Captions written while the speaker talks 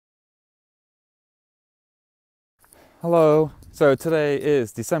Hello. So today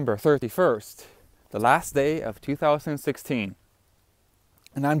is December 31st, the last day of 2016.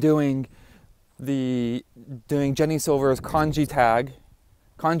 And I'm doing Jenny Silver's Kanji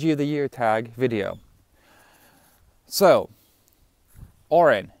of the Year tag video. So,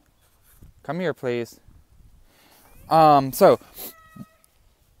 Oren, come here please. So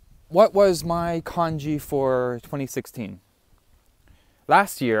what was my kanji for 2016?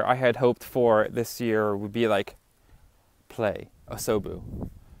 Last year I had hoped for this year would be like play, asobu.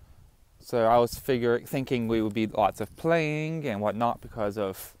 So I was thinking we would be lots of playing and whatnot because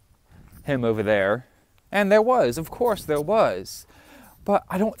of him over there. And there was, of course there was. But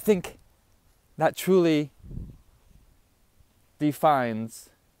I don't think that truly defines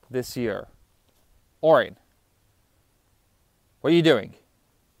this year. Oren, what are you doing?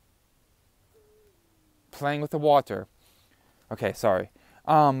 Playing with the water. Okay, sorry.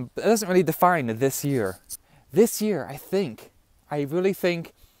 It doesn't really define this year. This year, I really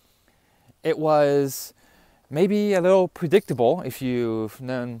think it was maybe a little predictable if you've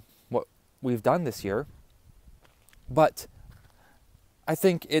known what we've done this year. But I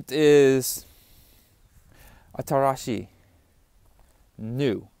think it is atarashi,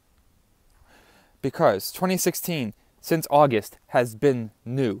 new. Because 2016, since August, has been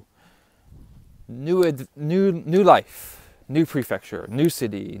new. New life, new prefecture, new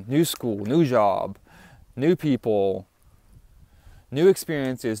city, new school, new job, new people, new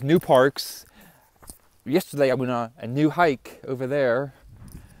experiences, new parks. Yesterday I went on a new hike over there.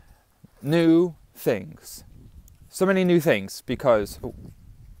 New things. So many new things because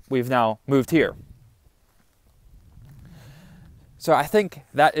we've now moved here. So I think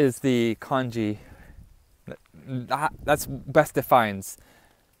that is the kanji that's best defines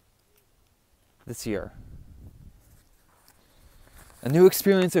this year. A new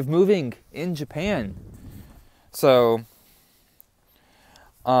experience of moving in Japan. So,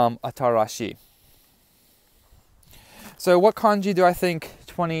 atarashi. So what kanji do I think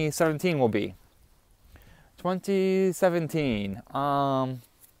 2017 will be? 2017.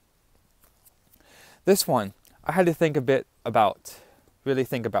 This one, I had to think a bit about, really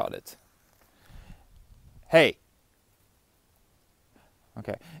think about it. Hey.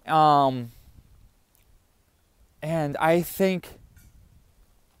 Okay. And I think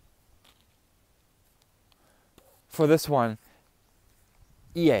for this one,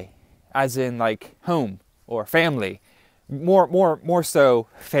 ie, as in like home or family, more so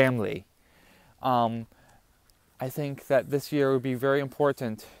family. I think that this year would be very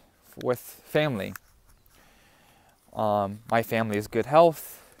important with family. My family's good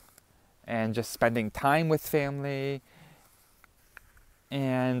health and just spending time with family.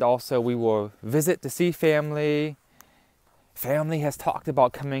 And also we will visit to see family. Family has talked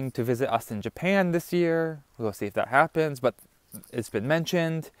about coming to visit us in Japan this year. We'll see if that happens, but it's been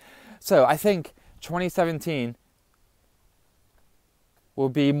mentioned. So I think 2017 will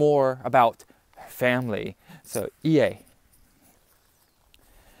be more about family. So ie.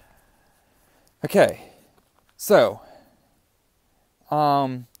 Okay. So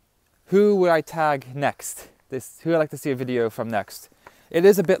who would I tag next? Who I'd like to see a video from next? It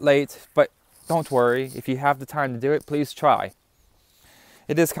is a bit late, but don't worry. If you have the time to do it, please try.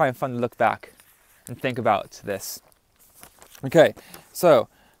 It is kind of fun to look back and think about this. Okay, so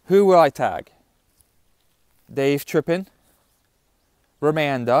who will I tag? Dave Trippin,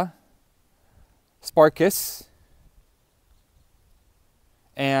 Ramanda, Sparkus,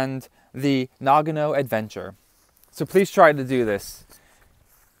 and the Nagano Adventure. So please try to do this.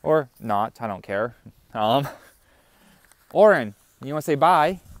 Or not, I don't care. Oren, you want to say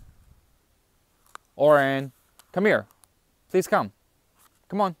bye? Oren, come here. Please come.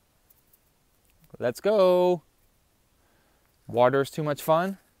 Come on. Let's go. Water's too much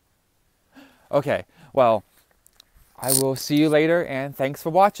fun? Okay, well, I will see you later and thanks for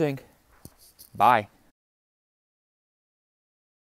watching. Bye.